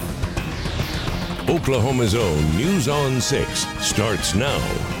Oklahoma's own News on 6 starts now.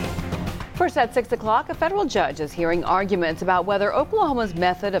 First at 6 o'clock, a federal judge is hearing arguments about whether Oklahoma's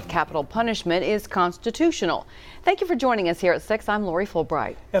method of capital punishment is constitutional. Thank you for joining us here at 6. I'm Lori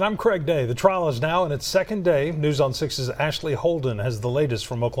Fulbright. And I'm Craig Day. The trial is now in its second day. News on 6's Ashley Holden has the latest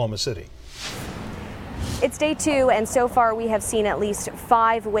from Oklahoma City. It's day 2, and so far we have seen at least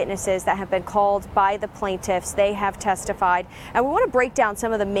 5 witnesses that have been called by the plaintiffs. They have testified, and we want to break down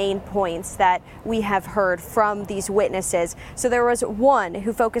some of the main points that we have heard from these witnesses. So there was one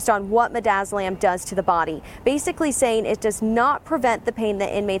who focused on what midazolam does to the body, basically saying it does not prevent the pain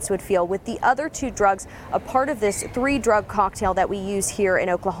that inmates would feel with the other 2 drugs, a part of this 3-drug cocktail that we use here in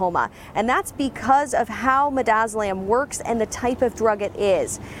Oklahoma. And that's because of how midazolam works and the type of drug it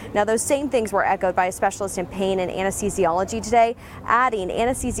is. Now, those same things were echoed by a specialist in pain and anesthesiology today, adding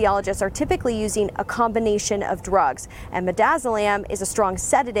anesthesiologists are typically using a combination of drugs, and midazolam is a strong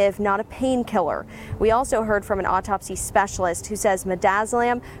sedative, not a painkiller. We also heard from an autopsy specialist who says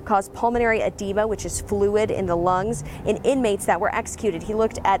midazolam caused pulmonary edema, which is fluid in the lungs, in inmates that were executed. He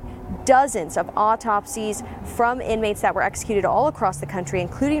looked at dozens of autopsies from inmates that were executed all across the country,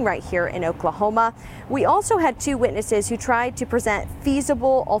 including right here in Oklahoma. We also had 2 witnesses who tried to present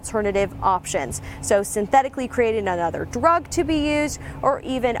feasible alternative options. So synthetically creating another drug to be used, or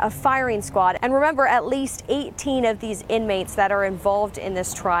even a firing squad. And remember, at least 18 of these inmates that are involved in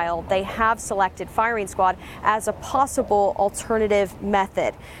this trial, they have selected firing squad as a possible alternative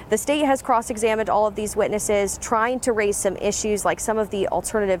method. The state has cross-examined all of these witnesses, trying to raise some issues like some of the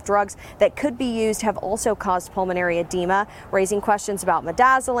alternative drugs that could be used have also caused pulmonary edema, raising questions about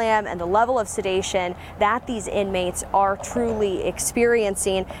midazolam and the level of sedation that these inmates are truly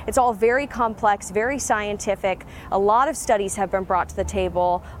experiencing. It's all very complex, very scientific. A lot of studies have been brought to the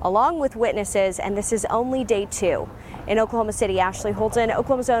table along with witnesses, and this is only day 2. In Oklahoma City, Ashley Holden,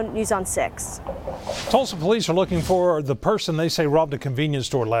 Oklahoma's own News on 6. Tulsa police are looking for the person they say robbed a convenience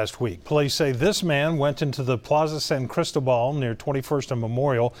store last week. Police say this man went into the Plaza San Cristobal near 21st and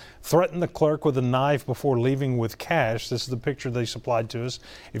Memorial, threatened the clerk with a knife before leaving with cash. This is the picture they supplied to us.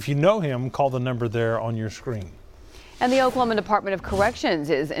 If you know him, call the number there on your screen. And the Oklahoma Department of Corrections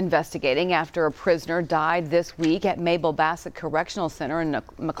is investigating after a prisoner died this week at Mabel Bassett Correctional Center in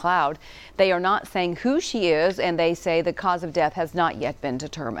McLeod. They are not saying who she is, and they say the cause of death has not yet been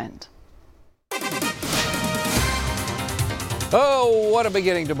determined. Oh, what a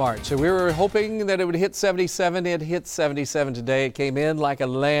beginning to March. So we were hoping that it would hit 77. It hit 77 today. It came in like a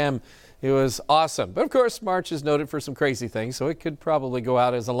lamb. It was awesome. But of course, March is noted for some crazy things, so it could probably go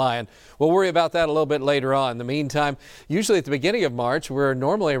out as a lion. We'll worry about that a little bit later on. In the meantime, usually at the beginning of March, we're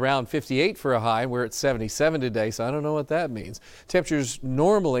normally around 58 for a high. We're at 77 today, so I don't know what that means. Temperatures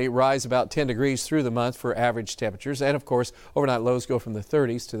normally rise about 10 degrees through the month for average temperatures. And of course, overnight lows go from the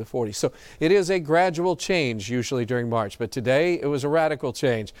 30s to the 40s. So it is a gradual change usually during March. But today, it was a radical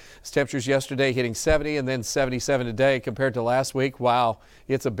change. Temperatures yesterday hitting 70 and then 77 today compared to last week. Wow,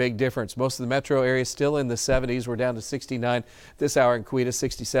 it's a big difference. Most of the metro area still in the 70s. We're down to 69 this hour in Coweta,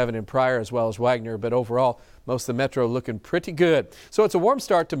 67 in Pryor as well as Wagner. But overall, most of the metro looking pretty good. So it's a warm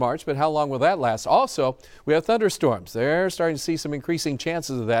start to March, but how long will that last? Also, we have thunderstorms. They're starting to see some increasing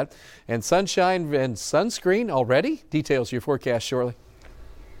chances of that. And sunshine and sunscreen already. Details of your forecast shortly.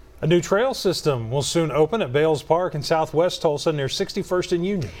 A new trail system will soon open at Bales Park in southwest Tulsa near 61st and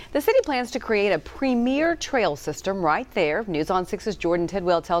Union. The city plans to create a premier trail system right there. News on 6's Jordan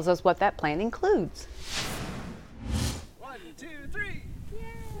Tidwell tells us what that plan includes. 1, 2, 3.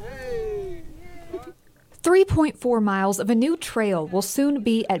 Yay! 3.4 miles of a new trail will soon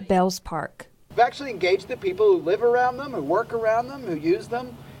be at Bales Park. We've actually engaged the people who live around them, who work around them, who use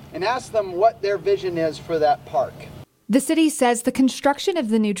them, and asked them what their vision is for that park. The city says the construction of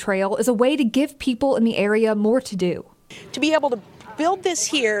the new trail is a way to give people in the area more to do. To be able to build this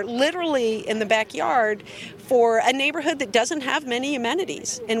here literally in the backyard for a neighborhood that doesn't have many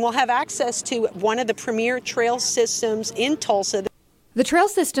amenities and will have access to one of the premier trail systems in Tulsa. The trail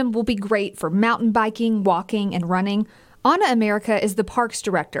system will be great for mountain biking, walking, and running. Anna America is the parks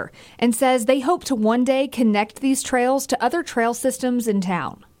director and says they hope to one day connect these trails to other trail systems in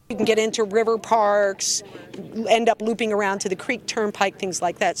town. You can get into river parks, end up looping around to the Creek Turnpike, things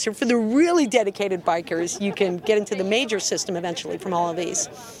like that. So for the really dedicated bikers, you can get into the major system eventually from all of these.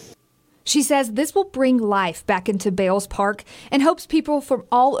 She says this will bring life back into Bales Park and hopes people from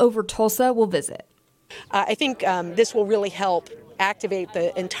all over Tulsa will visit. I think this will really help activate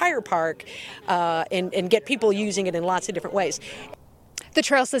the entire park and get people using it in lots of different ways. The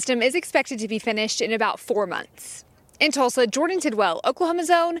trail system is expected to be finished in about 4 months. In Tulsa, Jordan Tidwell, Oklahoma's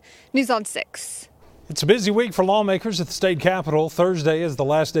own, News on 6. It's a busy week for lawmakers at the state capitol. Thursday is the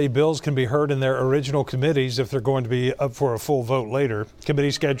last day bills can be heard in their original committees if they're going to be up for a full vote later.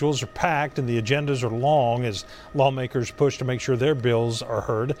 Committee schedules are packed and the agendas are long as lawmakers push to make sure their bills are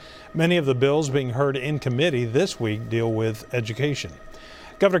heard. Many of the bills being heard in committee this week deal with education.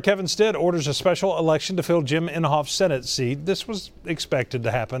 Governor Kevin Stitt orders a special election to fill Jim Inhofe's Senate seat. This was expected to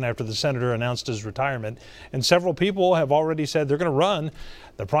happen after the senator announced his retirement, and several people have already said they're going to run.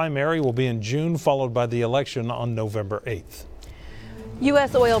 The primary will be in June, followed by the election on November 8th.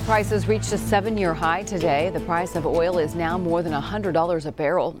 U.S. oil prices reached a 7-year high today. The price of oil is now more than $100 a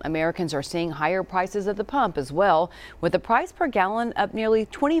barrel. Americans are seeing higher prices at the pump as well, with the price per gallon up nearly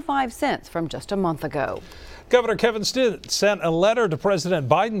 25 cents from just a month ago. Governor Kevin Stitt sent a letter to President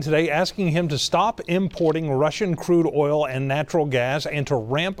Biden today asking him to stop importing Russian crude oil and natural gas and to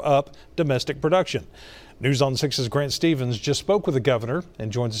ramp up domestic production. News on 6's Grant Stevens just spoke with the governor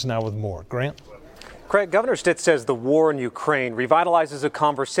and joins us now with more. Grant? Craig, Governor Stitt says the war in Ukraine revitalizes a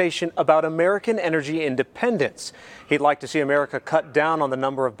conversation about American energy independence. He'd like to see America cut down on the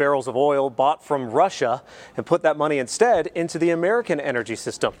number of barrels of oil bought from Russia and put that money instead into the American energy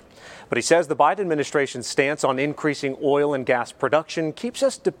system. But he says the Biden administration's stance on increasing oil and gas production keeps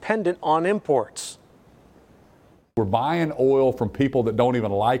us dependent on imports. We're buying oil from people that don't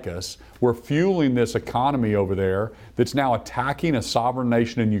even like us. We're fueling this economy over there that's now attacking a sovereign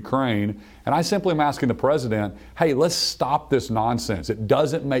nation in Ukraine. And I simply am asking the president, hey, let's stop this nonsense. It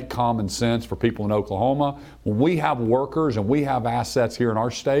doesn't make common sense for people in Oklahoma. When we have workers and we have assets here in our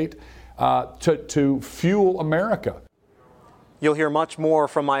state to fuel America. You'll hear much more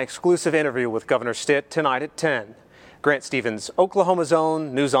from my exclusive interview with Governor Stitt tonight at 10. Grant Stevens, Oklahoma's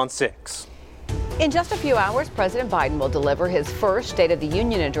Own, News on 6. In just a few hours, President Biden will deliver his first State of the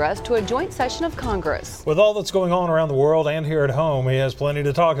Union address to a joint session of Congress. With all that's going on around the world and here at home, he has plenty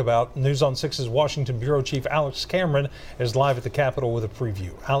to talk about. News on 6's Washington Bureau Chief Alex Cameron is live at the Capitol with a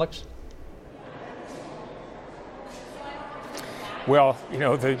preview. Alex? Well, you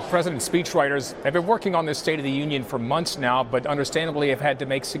know, the president's speechwriters have been working on this State of the Union for months now, but understandably have had to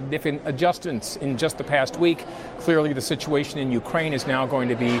make significant adjustments in just the past week. Clearly, the situation in Ukraine is now going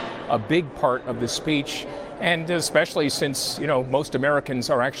to be a big part of the speech, and especially since, you know, most Americans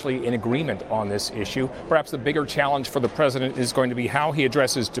are actually in agreement on this issue. Perhaps the bigger challenge for the president is going to be how he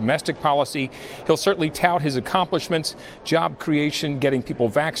addresses domestic policy. He'll certainly tout his accomplishments, job creation, getting people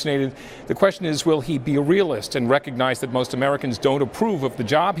vaccinated. The question is, will he be a realist and recognize that most Americans don't approve of the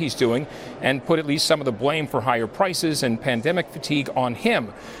job he's doing and put at least some of the blame for higher prices and pandemic fatigue on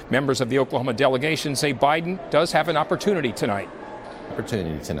him? Members of the Oklahoma delegation say Biden does have an opportunity tonight.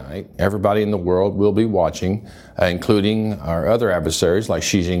 Everybody in the world will be watching, including our other adversaries like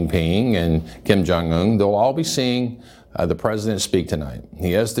Xi Jinping and Kim Jong-un. They'll all be seeing the president speak tonight.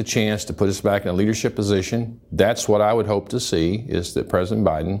 He has the chance to put us back in a leadership position. That's what I would hope to see, is that President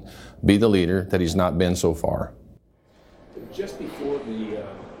Biden be the leader that he's not been so far. Just before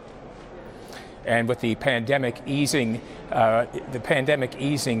and with the pandemic easing,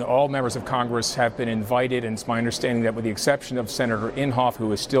 all members of Congress have been invited, and it's my understanding that with the exception of Senator Inhofe,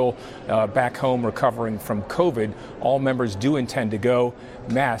 who is still back home recovering from COVID, all members do intend to go.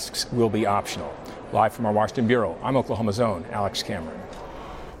 Masks will be optional. Live from our Washington Bureau, I'm Oklahoma's Own Alex Cameron.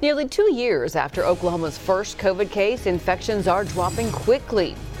 Nearly 2 years after Oklahoma's first COVID case, infections are dropping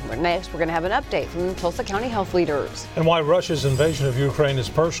quickly. Next, we're going to have an update from Tulsa County health leaders. And why Russia's invasion of Ukraine is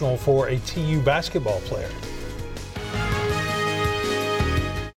personal for a TU basketball player.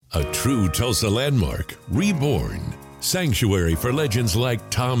 A true Tulsa landmark, reborn. Sanctuary for legends like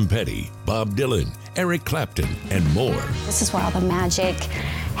Tom Petty, Bob Dylan, Eric Clapton, and more. This is where all the magic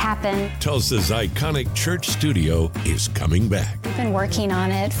happened. Tulsa's iconic church studio is coming back. We've been working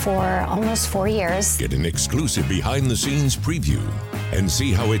on it for almost 4 years. Get an exclusive behind-the-scenes preview and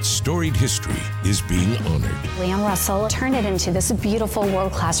see how its storied history is being honored. Liam Russell turned it into this beautiful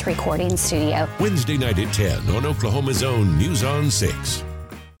world-class recording studio. Wednesday night at 10 on Oklahoma's Own News on 6.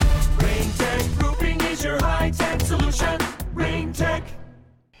 RainTech Roofing is your high-tech solution. RainTech.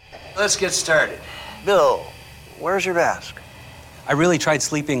 Let's get started. Bill, where's your mask? I really tried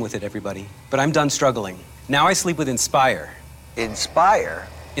sleeping with it, everybody, but I'm done struggling. Now I sleep with Inspire. Inspire?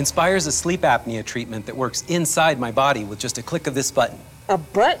 Inspire is a sleep apnea treatment that works inside my body with just a click of this button. A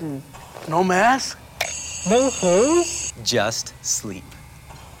button? No mask? No hose? Just sleep.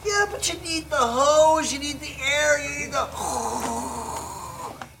 Yeah, but you need the hose, you need the air, you need the...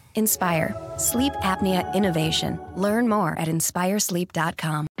 Inspire. Sleep apnea innovation. Learn more at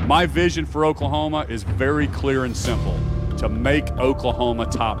inspiresleep.com. My vision for Oklahoma is very clear and simple: to make Oklahoma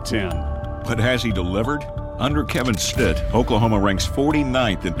top 10. But has he delivered? Under Kevin Stitt, Oklahoma ranks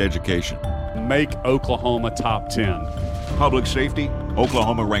 49th in education. Make Oklahoma top 10. Public safety,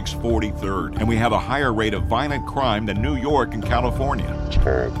 Oklahoma ranks 43rd, and we have a higher rate of violent crime than New York and California.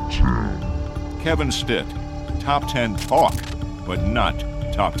 Top 10. Kevin Stitt, top 10 talk, but not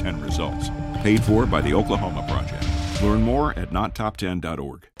top 10 results. Paid for by the Oklahoma Project. Learn more at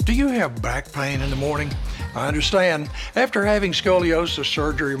nottop10.org. Do you have back pain in the morning? I understand. After having scoliosis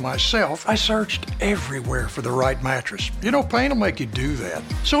surgery myself, I searched everywhere for the right mattress. You know, pain will make you do that.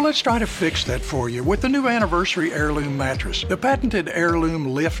 So let's try to fix that for you with the new Anniversary Heirloom mattress. The patented Heirloom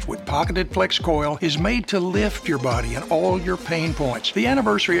Lift with pocketed flex coil is made to lift your body and all your pain points. The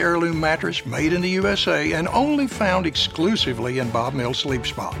Anniversary Heirloom mattress, made in the USA and only found exclusively in Bob Mills Sleep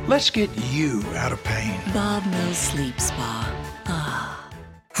Spa. Let's get you out of pain. Bob Mills Sleep Spa.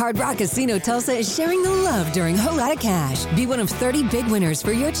 Hard Rock Casino Tulsa is sharing the love during Whole Lotta Cash. Be one of 30 big winners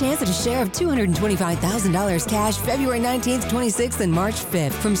for your chance at a share of $225,000 cash February 19th, 26th, and March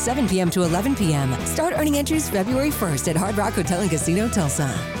 5th from 7 p.m. to 11 p.m. Start earning entries February 1st at Hard Rock Hotel and Casino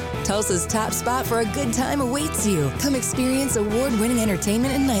Tulsa. Tulsa's top spot for a good time awaits you. Come experience award-winning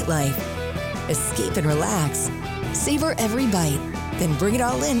entertainment and nightlife. Escape and relax. Savor every bite. Then bring it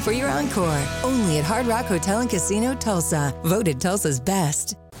all in for your encore. Only at Hard Rock Hotel and Casino Tulsa. Voted Tulsa's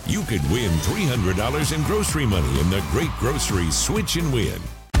best. You could win $300 in grocery money in the Great Grocery Switch and Win.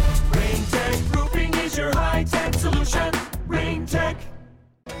 Rain Tech Roofing is your high-tech solution. Rain Tech.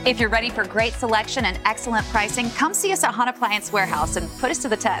 If you're ready for great selection and excellent pricing, come see us at Hunt Appliance Warehouse and put us to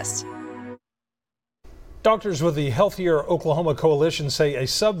the test. Doctors with the Healthier Oklahoma Coalition say a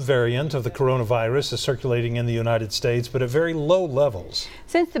subvariant of the coronavirus is circulating in the United States, but at very low levels.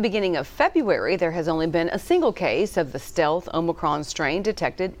 Since the beginning of February, there has only been a single case of the stealth Omicron strain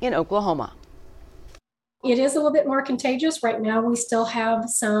detected in Oklahoma. It is a little bit more contagious. Right now, we still have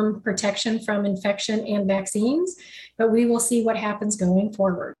some protection from infection and vaccines, but we will see what happens going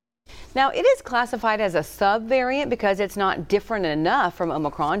forward. Now, it is classified as a subvariant because it's not different enough from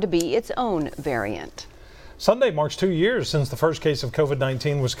Omicron to be its own variant. Sunday marks 2 years since the first case of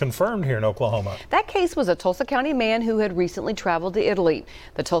COVID-19 was confirmed here in Oklahoma. That case was a Tulsa County man who had recently traveled to Italy.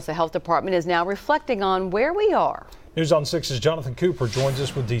 The Tulsa Health Department is now reflecting on where we are. News on 6's Jonathan Cooper joins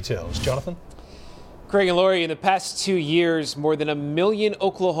us with details. Jonathan? Craig and Lori, in the past 2 years, more than 1 million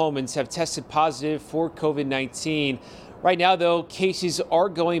Oklahomans have tested positive for COVID-19. Right now, though, cases are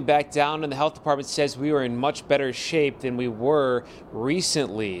going back down, and the health department says we are in much better shape than we were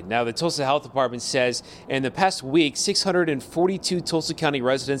recently. Now, the Tulsa Health Department says in the past week, 642 Tulsa County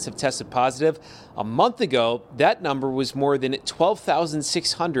residents have tested positive. A month ago, that number was more than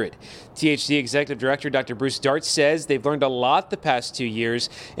 12,600. THD Executive Director Dr. Bruce Dart says they've learned a lot the past 2 years,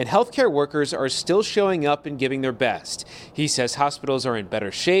 and healthcare workers are still showing up and giving their best. He says hospitals are in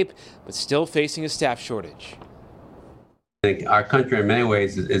better shape, but still facing a staff shortage. I think our country in many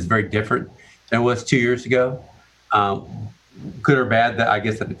ways is very different than it was 2 years ago. Good or bad, I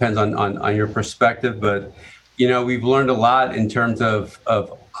guess that depends on your perspective. But, you know, we've learned a lot in terms of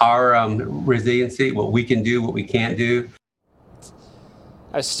our resiliency, what we can do, what we can't do.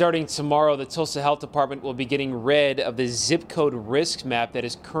 Starting tomorrow, the Tulsa Health Department will be getting rid of the zip code risk map that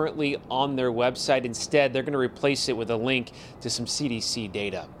is currently on their website. Instead, they're going to replace it with a link to some CDC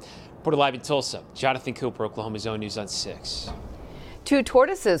data. Reported live in Tulsa, Jonathan Cooper, Oklahoma's Own News on 6. 2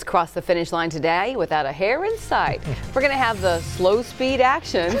 tortoises crossed the finish line today without a hair in sight. We're going to have the slow speed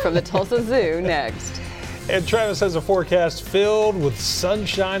action from the Tulsa Zoo next. And Travis has a forecast filled with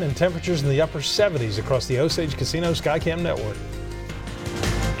sunshine and temperatures in the upper 70s across the Osage Casino Skycam network.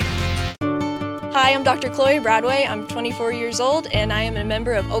 Hi, I'm Dr. Chloe Bradway. I'm 24 years old and I am a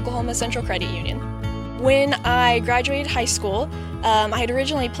member of Oklahoma Central Credit Union. When I graduated high school, I had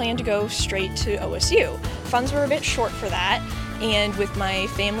originally planned to go straight to OSU. Funds were a bit short for that, and with my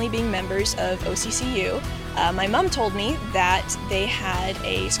family being members of OCCU, my mom told me that they had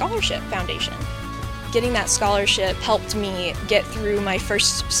a scholarship foundation. Getting that scholarship helped me get through my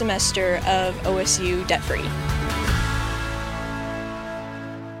first semester of OSU debt-free.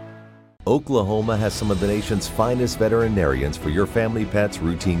 Oklahoma has some of the nation's finest veterinarians for your family pet's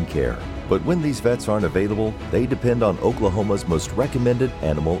routine care. But when these vets aren't available, they depend on Oklahoma's most recommended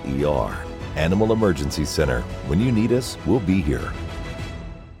animal ER, Animal Emergency Center. When you need us, we'll be here.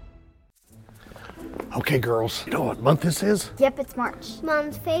 Okay, girls, you know what month this is? Yep, it's March.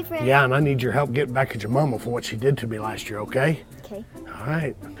 Mom's favorite. Yeah, and I need your help getting back at your mama for what she did to me last year, okay? Okay. All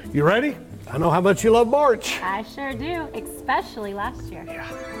right. You ready? I know how much you love March. I sure do, especially last year. Yeah.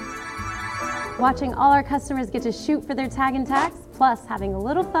 Watching all our customers get to shoot for their tag and tax, plus having a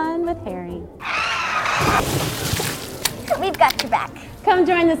little fun with Harry. We've got your back. Come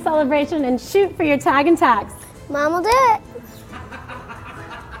join the celebration and shoot for your tag and tax. Mom will do it.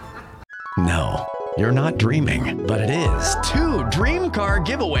 No, you're not dreaming, but it is. 2 Dream Car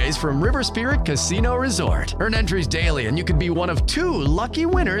giveaways from River Spirit Casino Resort. Earn entries daily and you could be one of 2 lucky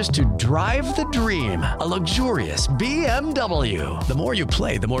winners to drive the dream, a luxurious BMW. The more you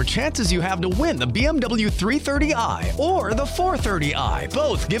play, the more chances you have to win the BMW 330i or the 430i,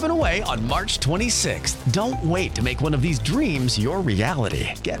 both given away on March 26th. Don't wait to make one of these dreams your reality.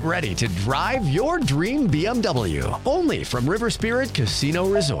 Get ready to drive your dream BMW, only from River Spirit Casino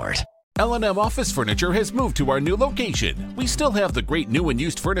Resort. L&M Office Furniture has moved to our new location. We still have the great new and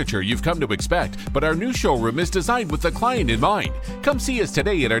used furniture you've come to expect, but our new showroom is designed with the client in mind. Come see us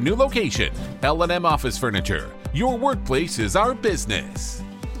today at our new location. L&M Office Furniture. Your workplace is our business.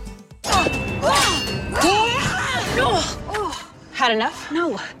 Had enough?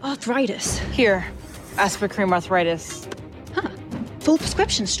 No, arthritis. Here, Aspercream Arthritis. Full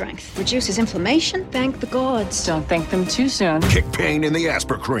prescription strength. Reduces inflammation. Thank the gods. Don't thank them too soon. Kick pain in the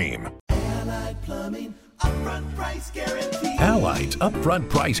Aspercream. Allied's upfront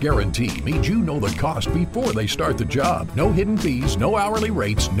price guarantee means you know the cost before they start the job. No hidden fees, no hourly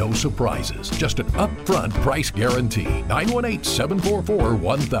rates, no surprises. Just an upfront price guarantee.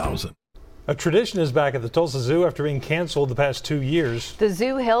 918-744-1000. A tradition is back at the Tulsa Zoo after being canceled the past 2 years. The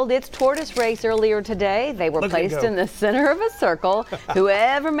zoo held its tortoise race earlier today. They were placed in the center of a circle.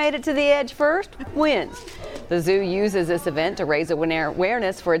 Whoever made it to the edge first wins. The zoo uses this event to raise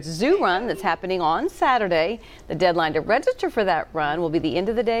awareness for its zoo run that's happening on Saturday. The deadline to register for that run will be the end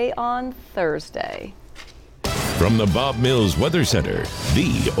of the day on Thursday. From the Bob Mills Weather Center,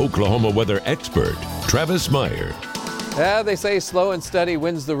 the Oklahoma weather expert, Travis Meyer. They say slow and steady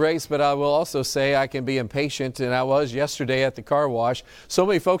wins the race, but I will also say I can be impatient, and I was yesterday at the car wash. So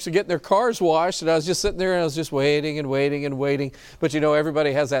many folks are getting their cars washed, and I was just sitting there and I was just waiting and waiting and waiting. But you know,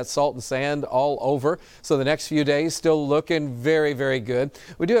 everybody has that salt and sand all over. So the next few days still looking very, very good.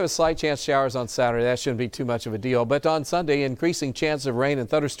 We do have a slight chance of showers on Saturday. That shouldn't be too much of a deal. But on Sunday, increasing chance of rain and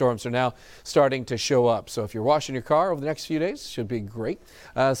thunderstorms are now starting to show up. So if you're washing your car over the next few days, should be great.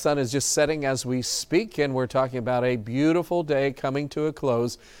 Sun is just setting as we speak, and we're talking about a beautiful day coming to a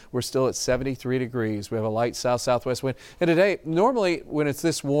close. We're still at 73 degrees. We have a light south-southwest wind. And today, normally when it's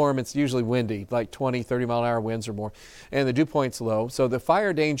this warm, it's usually windy, like 20, 30 mile an hour winds or more. And the dew point's low. So the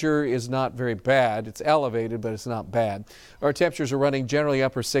fire danger is not very bad. It's elevated, but it's not bad. Our temperatures are running generally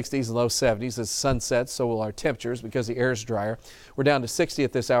upper 60s and low 70s. As the sun sets, so will our temperatures because the air is drier. We're down to 60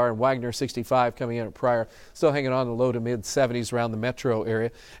 at this hour, and Wagner 65 coming in at Pryor. Still hanging on to low to mid 70s around the metro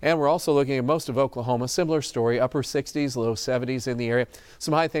area. And we're also looking at most of Oklahoma. Similar story, upper 60s, low 70s in the area.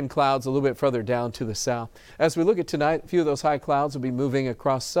 Some high thin clouds a little bit further down to the south. As we look at tonight, a few of those high clouds will be moving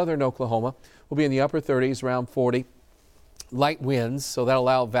across southern Oklahoma. We'll be in the upper 30s, around 40. Light winds, so that'll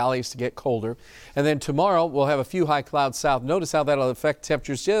allow valleys to get colder. And then tomorrow we'll have a few high clouds south. Notice how that'll affect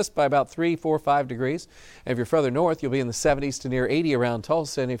temperatures just by about 3, 4, 5 degrees. And if you're further north, you'll be in the 70s to near 80 around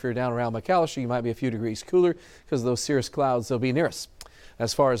Tulsa. And if you're down around McAllister, you might be a few degrees cooler because of those cirrus clouds. They'll be near us.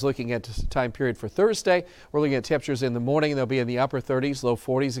 As far as looking at the time period for Thursday, we're looking at temperatures in the morning. They'll be in the upper 30s, low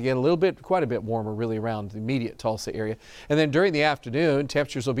 40s again, quite a bit warmer really around the immediate Tulsa area. And then during the afternoon,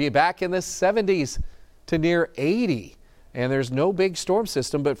 temperatures will be back in the 70s to near 80. And there's no big storm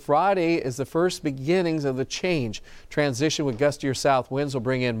system, but Friday is the first beginnings of the change. Transition with gustier south winds will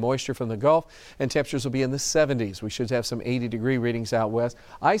bring in moisture from the Gulf, and temperatures will be in the 70s. We should have some 80-degree readings out west.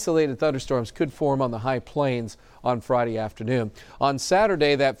 Isolated thunderstorms could form on the high plains on Friday afternoon. On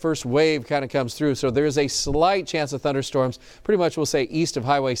Saturday, that first wave kind of comes through, so there's a slight chance of thunderstorms, pretty much we'll say east of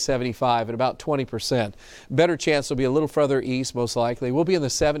Highway 75 at about 20%. Better chance will be a little further east, most likely. We'll be in the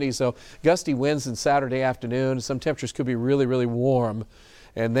 70s, though. Gusty winds in Saturday afternoon. Some temperatures could be really, really warm.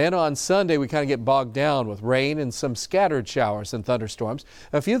 And then on Sunday, we kind of get bogged down with rain and some scattered showers and thunderstorms.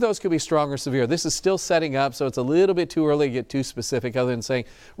 A few of those could be strong or severe. This is still setting up, so it's a little bit too early to get too specific other than saying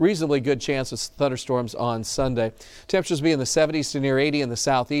reasonably good chance of thunderstorms on Sunday. Temperatures will be in the 70s to near 80 in the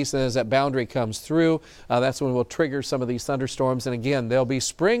southeast, and as that boundary comes through, that's when we'll trigger some of these thunderstorms. And again, they'll be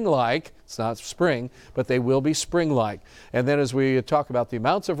spring-like. It's not spring, but they will be spring-like. And then as we talk about the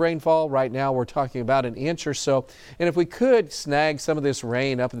amounts of rainfall, right now we're talking about an inch or so. And if we could snag some of this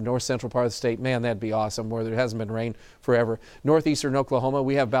rain up in the north central part of the state, man, that'd be awesome, where there hasn't been rain forever. Northeastern Oklahoma,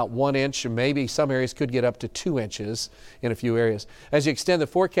 we have about 1 inch, and maybe some areas could get up to 2 inches in a few areas. As you extend the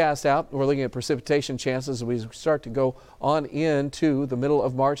forecast out, we're looking at precipitation chances as we start to go on into the middle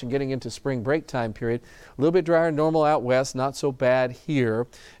of March and getting into spring break time period. A little bit drier than normal out west, not so bad here.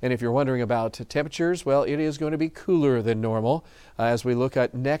 And if you're wondering about temperatures, well, it is going to be cooler than normal as we look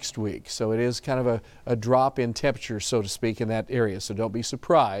at next week. So it is kind of a drop in temperature, so to speak, in that area. So don't be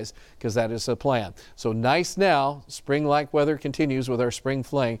surprised because that is the plan. So nice now, spring spring-like weather continues with our spring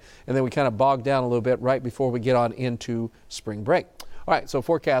fling, and then we kind of bog down a little bit right before we get on into spring break. All right, so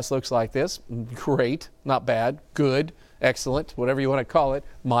forecast looks like this. Great, not bad, good, excellent, whatever you want to call it.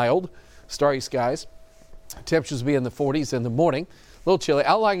 Mild, starry skies. Temperatures will be in the 40s in the morning. A little chilly.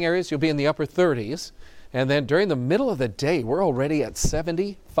 Outlying areas, you'll be in the upper 30s. And then during the middle of the day, we're already at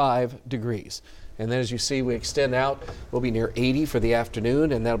 75 degrees. And then as you see, we extend out. We'll be near 80 for the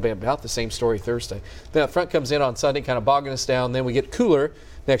afternoon, and that'll be about the same story Thursday. Then the front comes in on Sunday, kind of bogging us down. Then we get cooler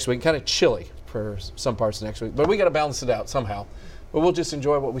next week, kind of chilly for some parts of next week. But we got to balance it out somehow. But we'll just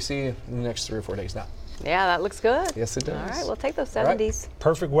enjoy what we see in the next 3 or 4 days now. Yeah, that looks good. Yes, it does. All right, we'll take those 70s.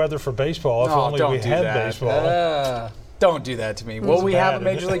 Perfect weather for baseball if only we had baseball. Don't do that to me. Will we have a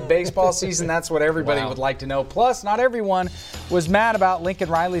Major League Baseball season? That's what everybody would like to know. Plus, not everyone was mad about Lincoln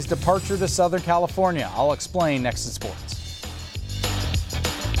Riley's departure to Southern California. I'll explain next in sports.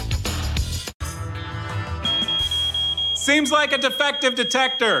 Seems like a defective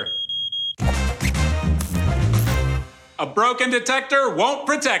detector. A broken detector won't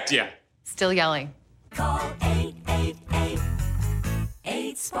protect you. Still yelling. Call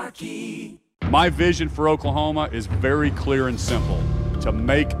 888-8-SPARKY. My vision for Oklahoma is very clear and simple: to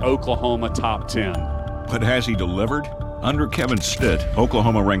make Oklahoma top 10. But has he delivered? Under Kevin Stitt,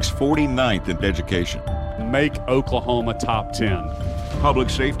 Oklahoma ranks 49th in education. Make Oklahoma top 10. Public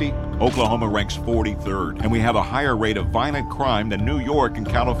safety, Oklahoma ranks 43rd, and we have a higher rate of violent crime than New York and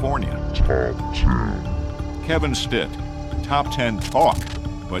California. Top 10. Kevin Stitt, top 10 talk,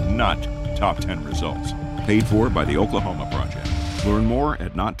 but not top 10 results. Paid for by the Oklahoma Project. Learn more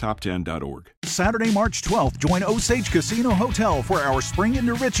at nottop10.org. Saturday, March 12th, join Osage Casino Hotel for our Spring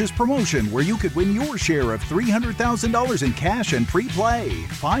into Riches promotion, where you could win your share of $300,000 in cash and free play.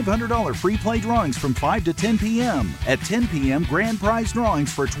 $500 free play drawings from 5 to 10 p.m. At 10 p.m., grand prize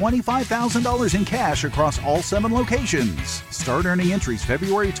drawings for $25,000 in cash across all 7 locations. Start earning entries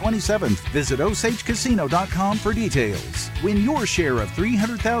February 27th. Visit OsageCasino.com for details. Win your share of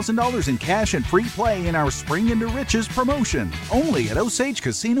 $300,000 in cash and free play in our Spring into Riches promotion. Only at Osage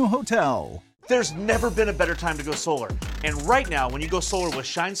Casino Hotel. There's never been a better time to go solar. And right now, when you go solar with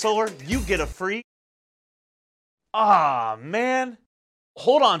Shine Solar, you get a free... man.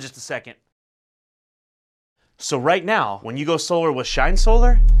 Hold on just a second. So right now, when you go solar with Shine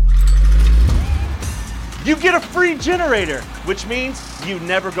Solar, you get a free generator, which means you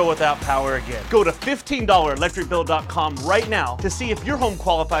never go without power again. Go to $15electricbill.com right now to see if your home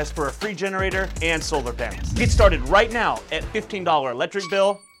qualifies for a free generator and solar panels. Get started right now at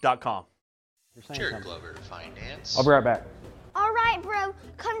 $15electricbill.com. Jared Glover, Finance. I'll be right back. All right, bro.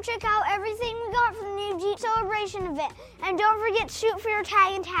 Come check out everything we got for the new Jeep Celebration event. And don't forget to shoot for your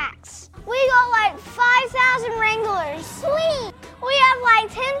tag and tax. We got like 5,000 Wranglers. Sweet. We have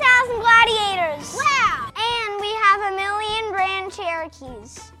like 10,000 Gladiators. Wow. And we have 1 million Grand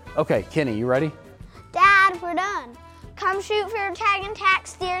Cherokees. Okay, Kenny, you ready? Dad, we're done. Come shoot for your tag and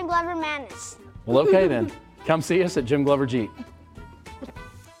tax, Deer Glover Madness. Well, okay then. Come see us at Jim Glover Jeep.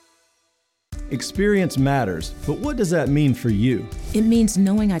 Experience matters, but what does that mean for you? It means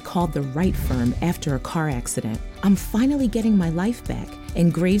knowing I called the right firm after a car accident. I'm finally getting my life back,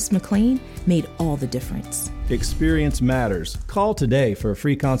 and Graves McLean made all the difference. Experience matters. Call today for a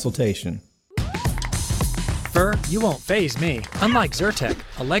free consultation. Fur, you won't faze me. Unlike Zyrtec,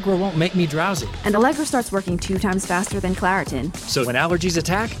 Allegra won't make me drowsy. And Allegra starts working 2 times faster than Claritin. So when allergies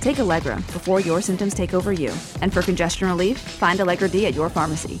attack, take Allegra before your symptoms take over you. And for congestion relief, find Allegra D at your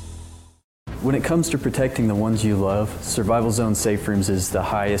pharmacy. When it comes to protecting the ones you love, Survival Zone Safe Rooms is the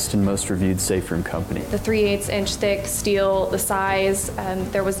highest and most reviewed safe room company. The 3/8-inch thick steel, the size,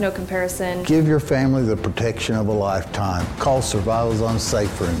 there was no comparison. Give your family the protection of a lifetime. Call Survival Zone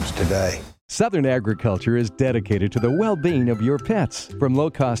Safe Rooms today. Southern Agriculture is dedicated to the well-being of your pets, from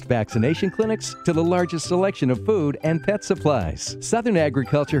low-cost vaccination clinics to the largest selection of food and pet supplies. Southern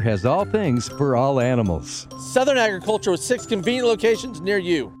Agriculture has all things for all animals. Southern Agriculture with 6 convenient locations near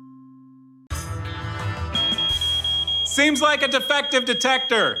you. Seems like a defective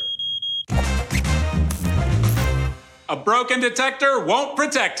detector. A broken detector won't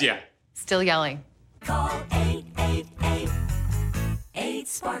protect you. Still yelling. Call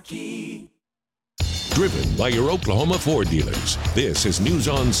 888-8-SPARKY. Driven by your Oklahoma Ford dealers, this is News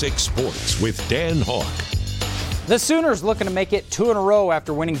on 6 Sports with Dan Hawk. The Sooners looking to make it 2 in a row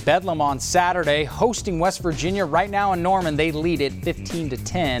after winning Bedlam on Saturday, hosting West Virginia. Right now in Norman, they lead it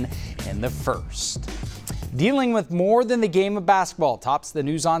 15-10 in the first. Dealing with more than the game of basketball tops the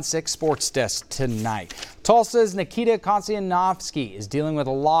News on 6 Sports desk tonight. Tulsa's Nikita Konstantinovsky is dealing with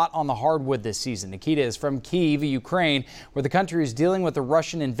a lot on the hardwood this season. Nikita is from Kyiv, Ukraine, where the country is dealing with the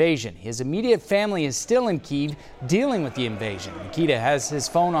Russian invasion. His immediate family is still in Kyiv dealing with the invasion. Nikita has his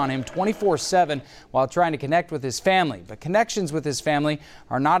phone on him 24/7 while trying to connect with his family. But connections with his family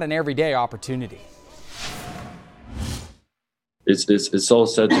are not an everyday opportunity. It's so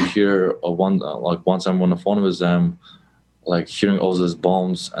sad to hear once I'm on the phone with them, like hearing all these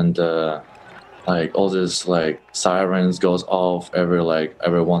bombs and like all this like sirens goes off every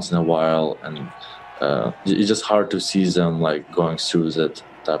once in a while, and it's just hard to see them like going through that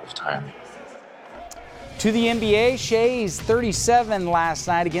type of time. To the NBA, Shea's 37 last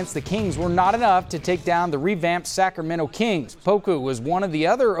night against the Kings were not enough to take down the revamped Sacramento Kings. Poku was one of the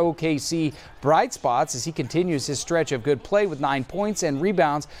other OKC bright spots as he continues his stretch of good play with 9 points and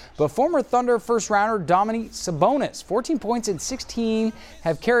rebounds. But former Thunder first-rounder Domantas Sabonis, 14 points and 16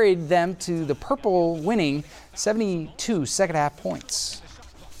 have carried them to the purple, winning 72 second-half points.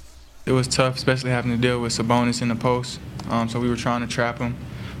 It was tough, especially having to deal with Sabonis in the post. So we were trying to trap him,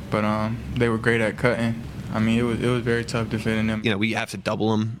 but they were great at cutting. I mean, it was very tough defending them. You know, we have to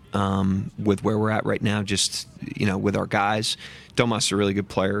double them with where we're at right now, just, you know, with our guys. Domas is a really good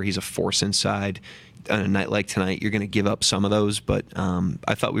player. He's a force inside. On a night like tonight, you're going to give up some of those, but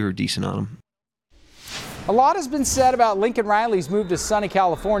I thought we were decent on them. A lot has been said about Lincoln Riley's move to sunny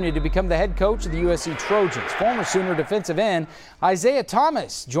California to become the head coach of the USC Trojans. Former Sooner defensive end Isaiah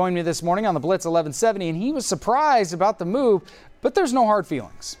Thomas joined me this morning on the Blitz 1170, and he was surprised about the move, but there's no hard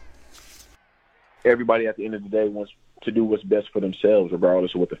feelings. Everybody at the end of the day wants to do what's best for themselves,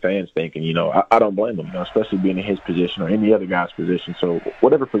 regardless of what the fans think. And, you know, I don't blame them, you know, especially being in his position or any other guy's position. So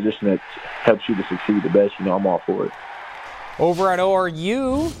whatever position that helps you to succeed the best, you know, I'm all for it. Over at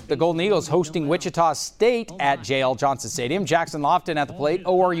ORU, the Golden Eagles hosting Wichita State at J.L. Johnson Stadium. Jackson Lofton at the plate.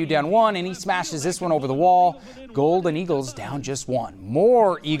 ORU down 1, and he smashes this one over the wall. Golden Eagles down just 1.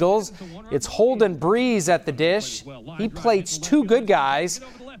 More Eagles. It's Holden Breeze at the dish. He plates 2 good guys.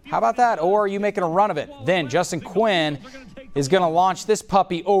 How about that? ORU making a run of it. Then Justin Quinn is going to launch this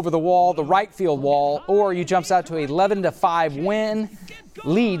puppy over the wall, the right field wall. ORU jumps out to an 11-5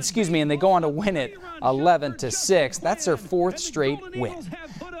 lead, and they go on to win it 11-6. That's their 4th straight win.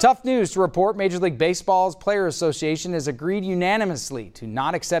 Tough news to report. Major League Baseball's Players Association has agreed unanimously to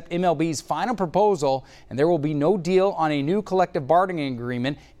not accept MLB's final proposal, and there will be no deal on a new collective bargaining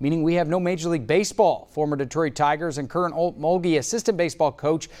agreement, meaning we have no Major League Baseball. Former Detroit Tigers and current Mulkey assistant baseball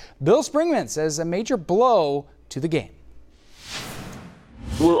coach Bill Springman says a major blow to the game.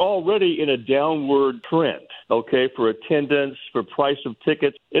 We're already in a downward trend, okay, for attendance, for price of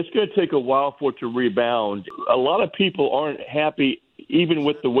tickets. It's going to take a while for it to rebound. A lot of people aren't happy even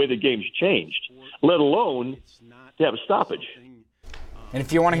with the way the game's changed, let alone to have a stoppage. And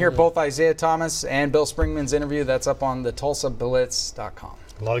if you want to hear both Isaiah Thomas and Bill Springman's interview, that's up on the TulsaBlitz.com.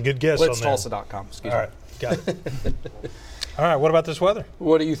 A lot of good guests on there. BlitzTulsa.com, excuse me. All right, got it. All right, what about this weather?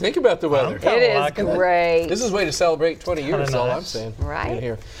 What do you think about the weather? It is great. This is a way to celebrate 20 years, is all I'm saying. Right.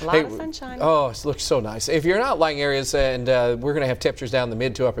 Here. A lot of sunshine. Oh, it looks so nice. If you're in outlying areas, and we're going to have temperatures down in the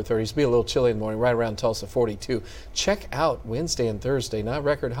mid to upper 30s, be a little chilly in the morning, right around Tulsa, 42. Check out Wednesday and Thursday. Not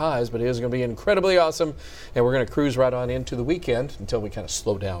record highs, but it is going to be incredibly awesome. And we're going to cruise right on into the weekend until we kind of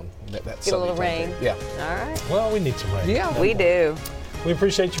slow down. Get a little rain. Yeah. All right. Well, we need some rain. Yeah, we do. We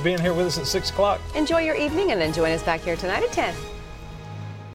appreciate you being here with us at 6 o'clock. Enjoy your evening and then join us back here tonight at 10.